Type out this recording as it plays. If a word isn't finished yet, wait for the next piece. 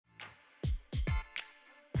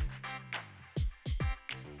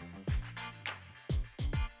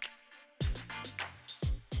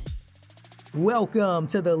Welcome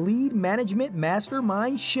to the Lead Management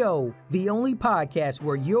Mastermind Show, the only podcast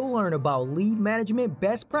where you'll learn about lead management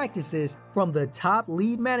best practices from the top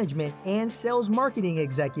lead management and sales marketing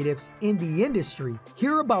executives in the industry.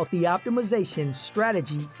 Hear about the optimization,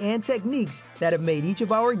 strategy, and techniques that have made each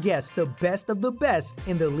of our guests the best of the best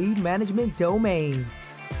in the lead management domain.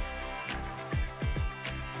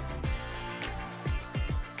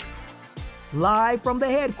 Live from the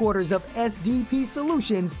headquarters of SDP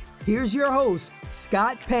Solutions, here's your host,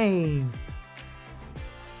 Scott Payne.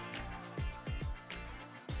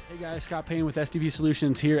 Hey guys, Scott Payne with SDP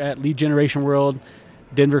Solutions here at Lead Generation World,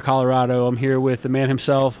 Denver, Colorado. I'm here with the man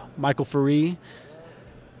himself, Michael Faree.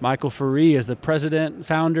 Michael Faree is the president,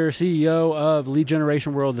 founder, CEO of Lead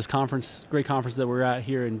Generation World, this conference, great conference that we're at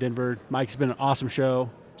here in Denver. Mike's been an awesome show.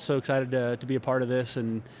 So excited to be a part of this,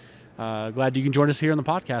 and glad you can join us here on the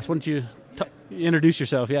podcast. Why don't you introduce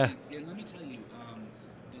yourself? Yeah. And let me tell you,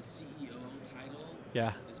 the CEO title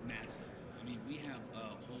is massive. I mean, we have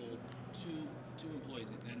a whole two employees,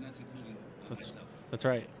 and that's including myself. That's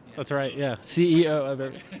right. Yeah, That's right. Yeah. CEO of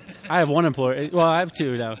it. I have one employee. Well, I have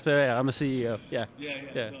two now. So yeah, I'm a CEO. Yeah. Yeah.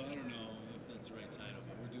 So I don't know if that's the right title,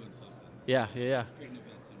 but we're doing something. Yeah. Creating events,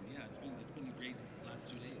 and it's been a great last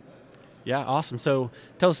 2 days. Yeah. Awesome. So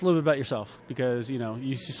tell us a little bit about yourself, because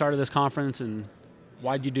you started this conference, and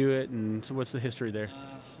why'd you do it, and so what's the history there?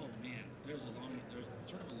 Oh man, there's sort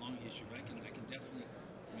of a long history, but I can definitely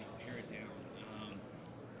pare it down.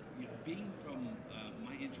 Being from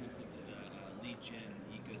my entrance into the lead gen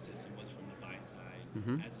ecosystem was from the buy side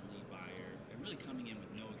as a lead buyer, and really coming in with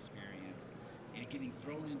no experience and getting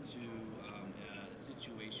thrown into a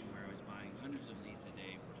situation where I was buying hundreds of leads a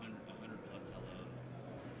day for 100 plus LOs,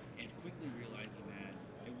 and quickly realizing that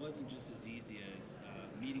it wasn't just as easy as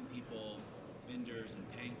meeting people, vendors, and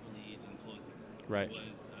paying for leads and closing. Right. It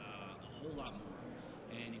was a whole lot more.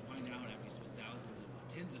 And you find out after you spend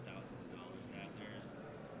tens of thousands of dollars that there's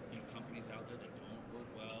companies out there that don't work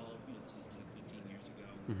well. This is 10, 15 years ago.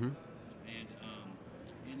 And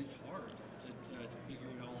it's hard to figure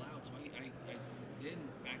it all out. So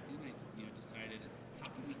back then I decided, how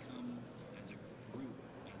can we come as a group,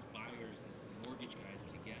 as buyers, as mortgage guys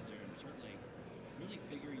together, and start really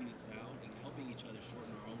figuring this out and helping each other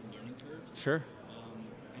shorten our own learning curve. Sure.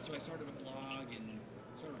 And so I started a blog and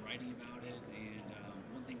started writing about it, and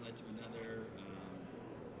one thing led to another.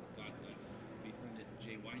 Befriended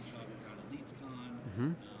Jay Weintraub out of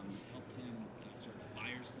LeadsCon, helped him start the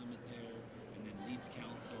Buyer Summit there, and then Leads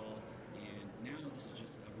Council, and now this is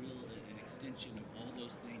just an extension of all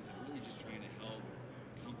those things, and really just trying to help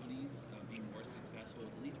companies be more successful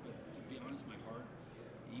with leads. But to be honest, my heart,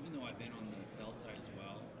 even though I've been on the sales side as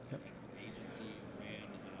well, agency, ran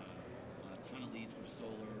a ton of leads for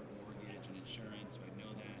solar, mortgage, and insurance, so I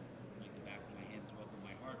know that like the back of my hand as well. But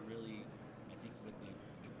my heart really, I think, with the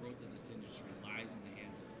growth of this industry lies in the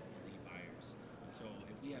hands of the lead buyers. And so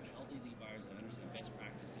if we have healthy lead buyers that understand best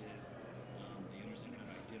practices, they understand how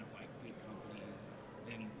to identify good companies,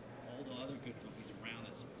 then all the other good companies around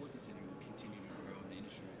that support this industry will continue to grow, and the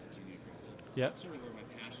industry will continue to grow. So that's sort of where my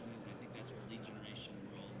passion is, and I think that's where Lead Generation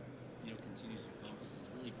World continues to focus, is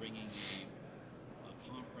really bringing a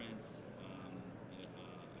conference, a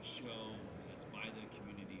show that's by the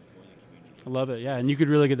community, for the community. I love it. Yeah, and you could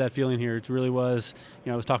really get that feeling here. It really was.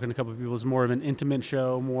 I was talking to a couple of people. It's more of an intimate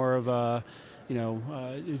show, more of a.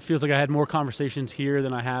 It feels like I had more conversations here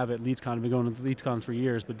than I have at LeadsCon. I've been going to LeadsCon for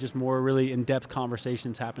years, but just more really in-depth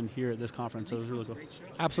conversations happened here at this conference. So it was really cool.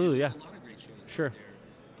 Absolutely, yeah. There's a lot of great shows sure. out there.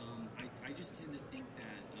 I just tend to think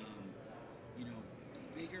that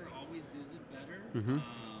bigger always isn't better.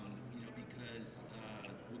 Because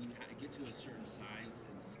when you get to a certain size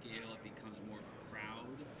and scale, it becomes more of a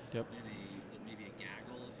crowd than maybe a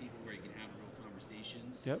gaggle of people where you can have real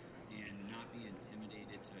conversations and not be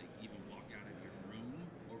intimidated to even walk out of your room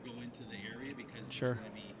or go into the area, because there's going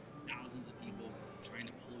to be thousands of people trying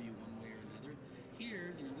to pull you one way or another.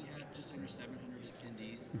 Here, we had just under 700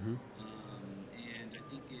 attendees, and I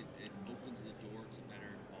think it opens the door to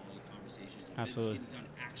better quality conversations. Absolutely. It's getting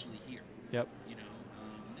done actually here. And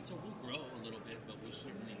so we'll grow a little bit, but we're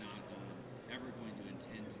certainly not ever going to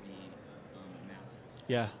intend to be massive.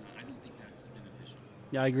 Yeah. I don't think that's beneficial.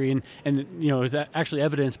 Yeah, I agree, and it's actually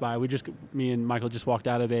evidenced by me and Michael just walked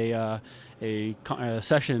out of a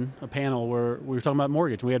session, a panel where we were talking about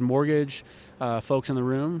mortgage. We had mortgage folks in the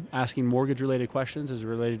room asking mortgage-related questions as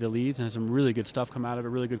related to leads, and had some really good stuff come out of it.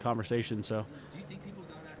 Really good conversation. So. Do you think people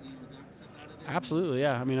got stuff out of it? Absolutely,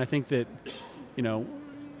 yeah. I mean, I think that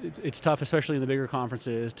it's tough, especially in the bigger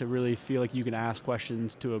conferences, to really feel like you can ask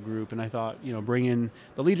questions to a group. And I thought, bringing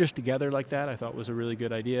the leaders together like that, I thought was a really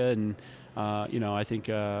good idea. And, I think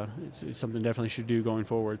it's something definitely should do going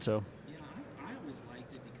forward. So. Yeah, I always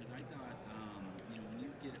liked it because I thought, when you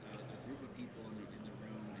get a group of people in the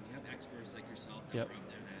room and you have experts like yourself that Yep. are up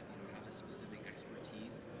there that have a specific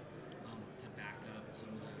expertise to back up some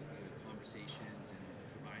of the conversations and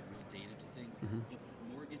provide real data to things. Mhm. But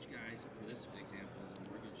mortgage guys, for this example, is a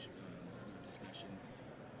mortgage discussion.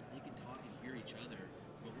 They can talk and hear each other.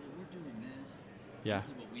 But we're doing this. Yeah. This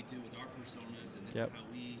is what we do with our personas, and this Yep. is how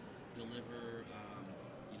we deliver,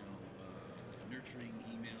 nurturing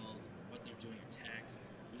emails, what they're doing, or text.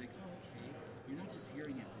 You're like, oh, okay. You're not just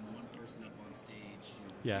hearing it from one person up on stage,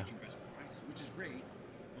 Yeah. teaching best practices, which is great.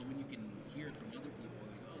 But when you can hear it from other people,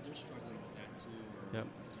 like, oh, they're struggling with that too, or Yep.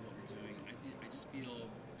 this is what we're doing. I just feel,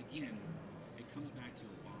 again, it comes back to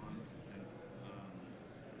a bond and of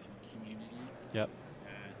a community Yep.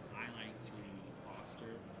 that I like to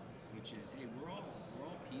foster, which is, hey, we're all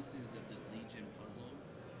pieces of this lead gen puzzle.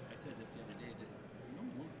 I said this the other day that no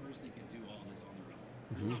one person can do all this on their own.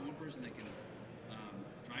 There's Mhm. not one person that can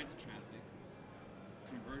drive the traffic,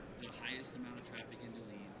 convert the highest amount of traffic into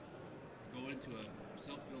leads, go into a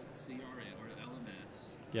self-built CRM or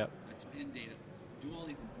LMS, Yep. to pin data, do all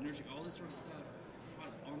these nurturing, all this sort of stuff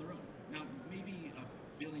on their own. Now, maybe a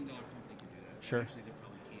billion-dollar company can do that. Sure. Actually, they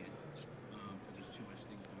probably can't because there's too much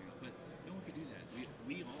things going on. But no one can do that.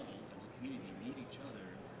 We all, as a community, need each other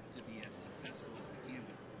to be as successful as we can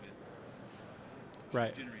with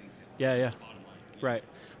Right. generating sales. Yeah, That's yeah. just the bottom line. You know? Right.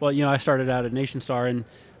 Well, I started out at Nation Star and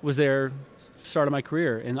was there start of my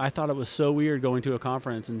career, and I thought it was so weird going to a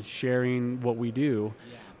conference and sharing what we do.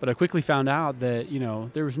 Yeah. But I quickly found out that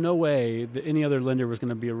there was no way that any other lender was going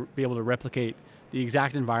to be able to replicate the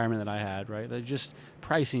exact environment that I had. Right. That just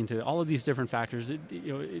pricing to all of these different factors.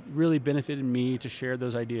 It really benefited me to share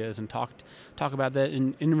those ideas and talk about that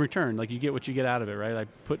in return. Like, you get what you get out of it. Right. I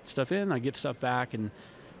put stuff in, I get stuff back, and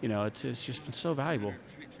it's just been so valuable.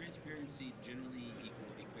 Transparency generally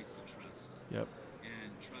equates to trust. Yep.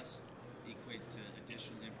 And trust equates to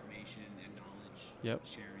additional information and knowledge Yep.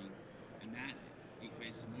 sharing, and that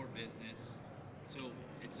equates to more business. So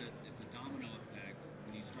it's a domino effect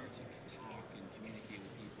when you start to talk and communicate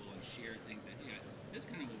with people and share things that, hey, this is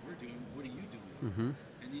kind of what we're doing. What are you doing? Mm-hmm.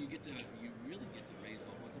 And then you really get to raise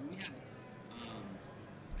all boats. And we had,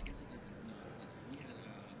 I guess it doesn't. No, it's not. We had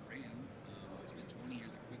Graham. Spent 20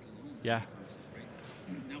 years at Quicken Loans. Yeah. Right.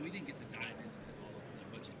 Now we didn't get to dive into a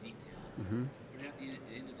bunch of details. Mm-hmm. But at the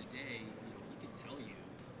end of the day, he could tell you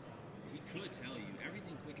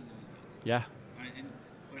everything Quicken Loans does. Yeah. Right?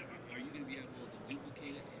 But are you going to be able to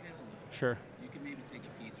duplicate it? Hell no. Sure. You can maybe take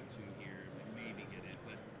a piece or two here and maybe get it,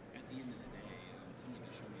 but at the end of the day, somebody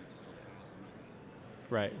can show me how to build a house. I'm not going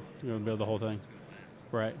to. Right. You're going to build the whole thing. It's going to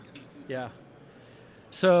last. Right. Yeah.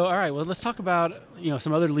 So, all right. Well, let's talk about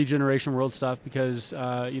some other lead generation world stuff because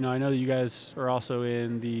I know that you guys are also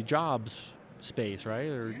in the jobs space, right,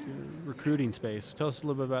 or recruiting space. Tell us a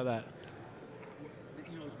little bit about that.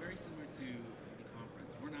 It's very similar to the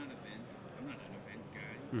conference. We're not an event. I'm not an event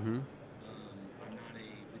guy. Mm-hmm. I'm not a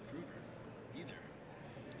recruiter either,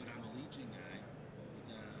 but I'm a lead gen guy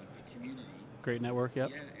with a community. Great network.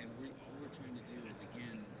 Yep. Yeah, and all we're trying to do is,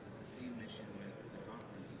 again, it's the same mission with the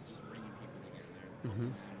conference. It's just bringing people together,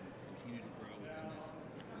 Mm-hmm. helping them continue to grow within this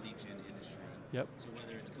lead gen industry. Yep. So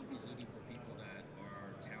whether it's companies looking for people that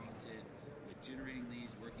are talented with generating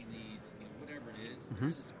leads, working leads, whatever it is,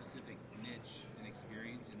 Mm-hmm. there's a specific niche and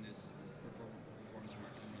experience in this performance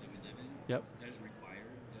marketing world that we live in. Yep. That is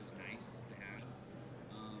required. That is nice to have.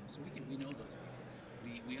 So we know those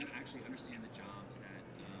people. We actually understand the jobs that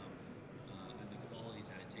and the qualities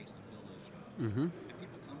that it takes to fill those jobs. Mm-hmm. And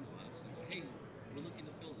people come to us and go, hey, we're looking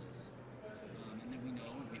to fill this. And then we know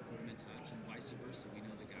and we put them in touch, and vice versa. We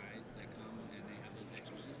know the guys that come and they have those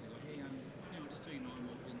expertise. They go, hey, just so you know, I'm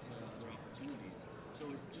open to other opportunities. So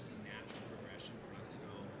it's just a natural progression for us to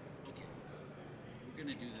go, okay, we're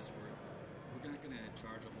going to do this work. We're not going to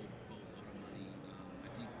charge a whole boatload of money. I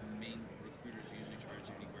think main recruiters usually charge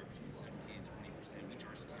anywhere between 17 and 20%. We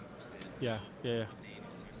charge 10%. Yeah. Yeah. Of the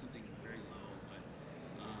annual salary, something very low. But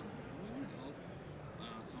we want to help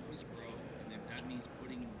companies grow, and if that means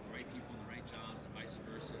putting the right people in the right jobs and vice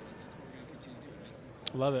versa, that's what we're going to continue to do. It makes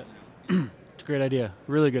sense. Love it. Yeah. It's a great idea.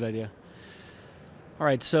 Really good idea. All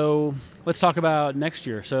right, so let's talk about next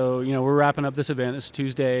year. So, we're wrapping up this event. It's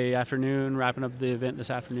Tuesday afternoon, wrapping up the event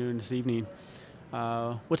this evening.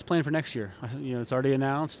 What's planned for next year? It's already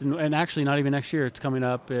announced, and actually not even next year. It's coming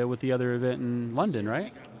up with the other event in London,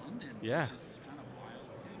 right? We got London, Yeah. which is kind of wild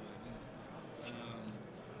too.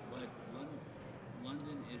 But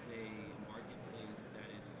London is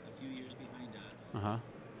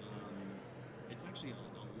It's actually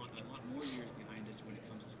a lot more years behind us when it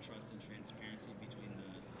comes to trust and transparency between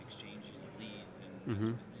the exchanges of leads and that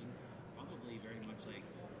sort of thing. Probably very much like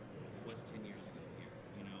it was 10 years ago here,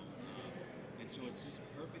 you know. And so it's just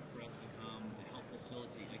perfect for us to come and help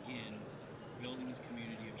facilitate, again, building this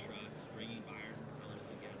community of trust, bringing buyers and sellers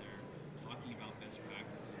together, talking about best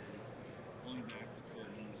practices, pulling back the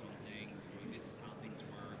curtains on things. I mean, this is how things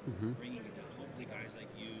work. Bringing hopefully guys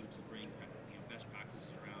like you to bring best practices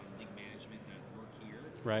around league management that work here,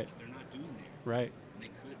 right, that they're not doing there. Right. And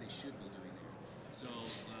they should be doing there. So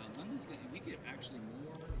London's we get actually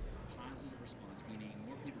more positive response, meaning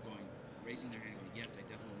more people raising their hand, going, yes, I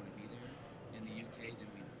definitely want to be there in the UK than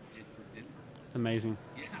we did for Denver. It's amazing.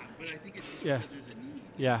 Yeah, but I think it's just Yeah. because there's a need.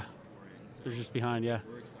 Yeah. For it. So They're just behind. Yeah.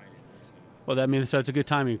 we're excited. Well, that means so it's a good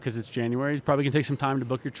timing because it's January. You probably can take some time to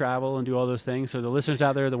book your travel and do all those things. So the listeners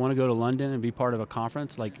out there that want to go to London and be part of a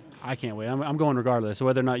conference, like, I can't wait. I'm going regardless. So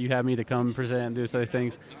whether or not you have me to come present and do those other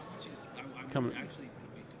things. Actually, to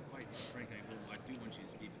be quite frank, I do want you to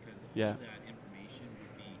speak because all that information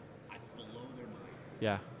would be below their minds.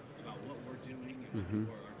 Yeah. About what we're doing and what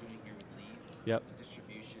people are doing here with leads, Yep.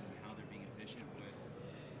 distribution, and how they're being efficient. But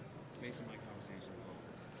based on my conversation,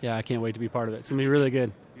 Yeah, I can't wait to be part of it. It's going to be really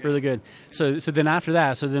good. Really good. So then after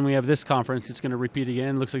that, so then we have this conference. It's going to repeat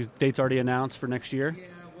again. Looks like dates already announced for next year. yeah,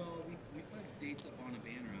 well, we put dates up on a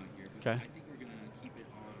banner out here. But Okay. I think we're going to keep it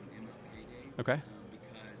on MLK Day. Okay.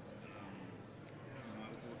 Because I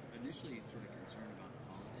was initially sort of concerned about the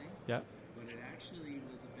holiday. Yeah. But it actually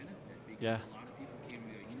was a benefit because Yeah. a lot of people came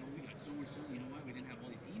and go, we got so much done. You know why? We didn't have all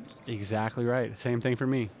these emails coming. Exactly right. Same thing for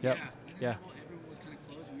me. Yep. Yeah. Everyone was kind of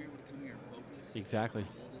closed, and we were able to come here and focus. Exactly. On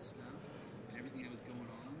all this stuff and everything that was going on.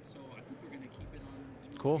 So I think we're going to keep it on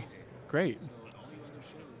MLK Cool. Day. Great. So all you other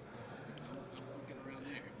shows, don't book it around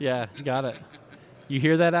there. Yeah, got it. You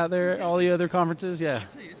hear that out there? All the other conferences? Yeah.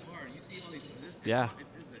 I tell you, it's hard. You see all these. Yeah. If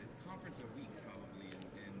there's a conference a week, probably in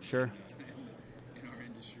Sure. in our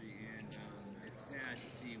industry, and it's sad to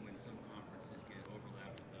see when some conferences get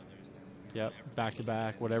overlapped with others. And, Yep. Back to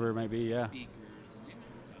back, whatever it may be. Yeah. Speakers and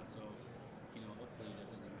it's tough. So, hopefully that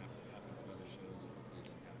doesn't happen for other shows, and hopefully it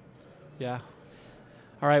doesn't happen for us. Yeah.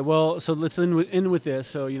 All right. Well, so let's end with this.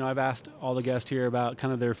 So, I've asked all the guests here about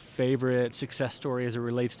kind of their favorite success story as it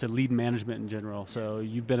relates to lead management in general. So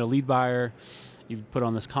you've been a lead buyer, you've put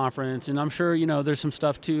on this conference, and I'm sure, there's some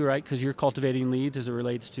stuff too, right? Because you're cultivating leads as it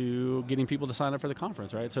relates to getting people to sign up for the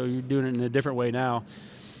conference, right? So you're doing it in a different way now.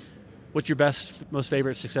 What's your most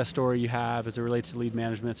favorite success story you have as it relates to lead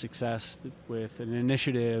management success with an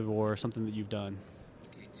initiative or something that you've done?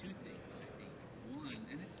 Okay, two things, I think. One,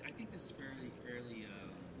 and I think this is fairly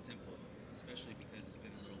simple, especially because it's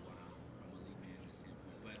been a little while from a lead management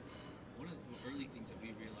standpoint. But one of the early things that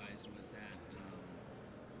we realized was that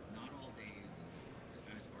not all days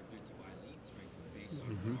are good to buy leads, right? Based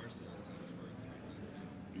on what our sales teams were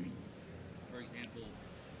expecting. For example,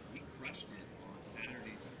 we crushed it on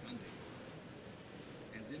Saturdays and Sundays,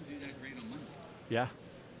 and didn't do that great on Mondays. Yeah.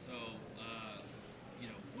 So,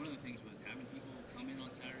 one of the things was having people come in on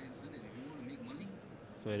Saturdays and Sundays. If you want to make money,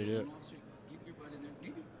 That's the way to do it. officer, get your butt in there.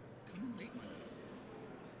 Maybe come in late Monday.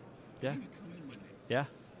 Yeah. Maybe come in Monday. Yeah.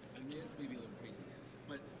 I mean, it's maybe a little crazy,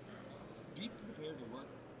 but be prepared to work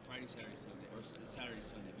Friday, Saturday, Sunday, or Saturday,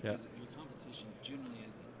 Sunday, because your competition generally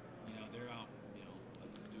isn't. They're out,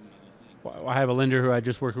 doing other things. Well, I have a lender who I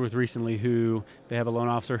just worked with recently who they have a loan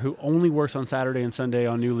officer who only works on Saturday and Sunday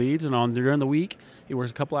on new leads, and during the week he works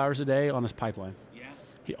a couple hours a day on his pipeline. Yeah.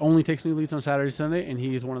 He only takes new leads on Saturday, Sunday, and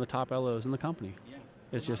he's one of the top LOs in the company. Yeah.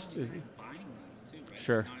 It's Well, just not only that, buying leads too, right?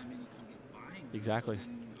 Sure. There's not as many companies buying leads, Exactly. So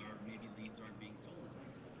then maybe leads aren't being sold as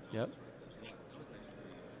many times. all Yep. that sort of stuff. So that was actually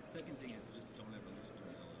very good. Second thing is just don't ever listen to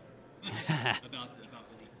an LO about the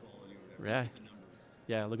lead quality or whatever. Yeah. Look at the numbers.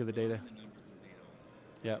 Yeah, look at the data. Find the numbers and data.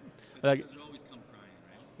 Yep. Because they always come crying,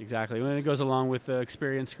 right? Exactly. And it goes along with the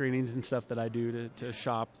experience screenings and stuff that I do to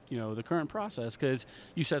shop, the current process, because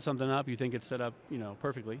you set something up, you think it's set up,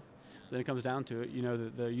 perfectly. Then it comes down to it,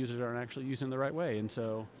 that the users aren't actually using it the right way. And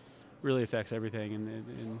so really affects everything.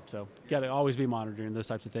 And so you got to always be monitoring those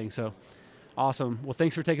types of things. So awesome. Well,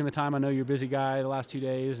 thanks for taking the time. I know you're a busy guy the last 2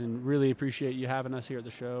 days and really appreciate you having us here at the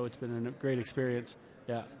show. It's been a great experience.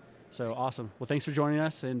 Yeah. So awesome. Well, thanks for joining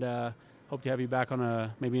us, and hope to have you back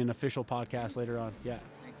on maybe an official podcast later on. Yeah.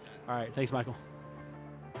 Thanks, Matt. All right. Thanks, Michael.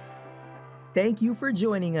 Thank you for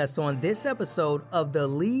joining us on this episode of the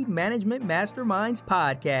Lead Management Masterminds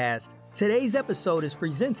podcast. Today's episode is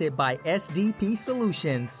presented by SDP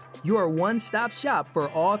Solutions, your one-stop shop for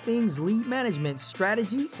all things lead management,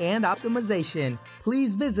 strategy, and optimization.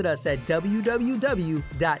 Please visit us at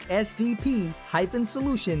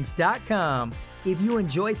www.sdp-solutions.com. If you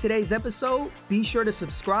enjoyed today's episode, be sure to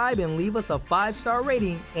subscribe and leave us a 5-star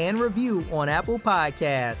rating and review on Apple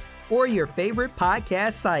Podcasts or your favorite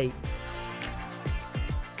podcast site.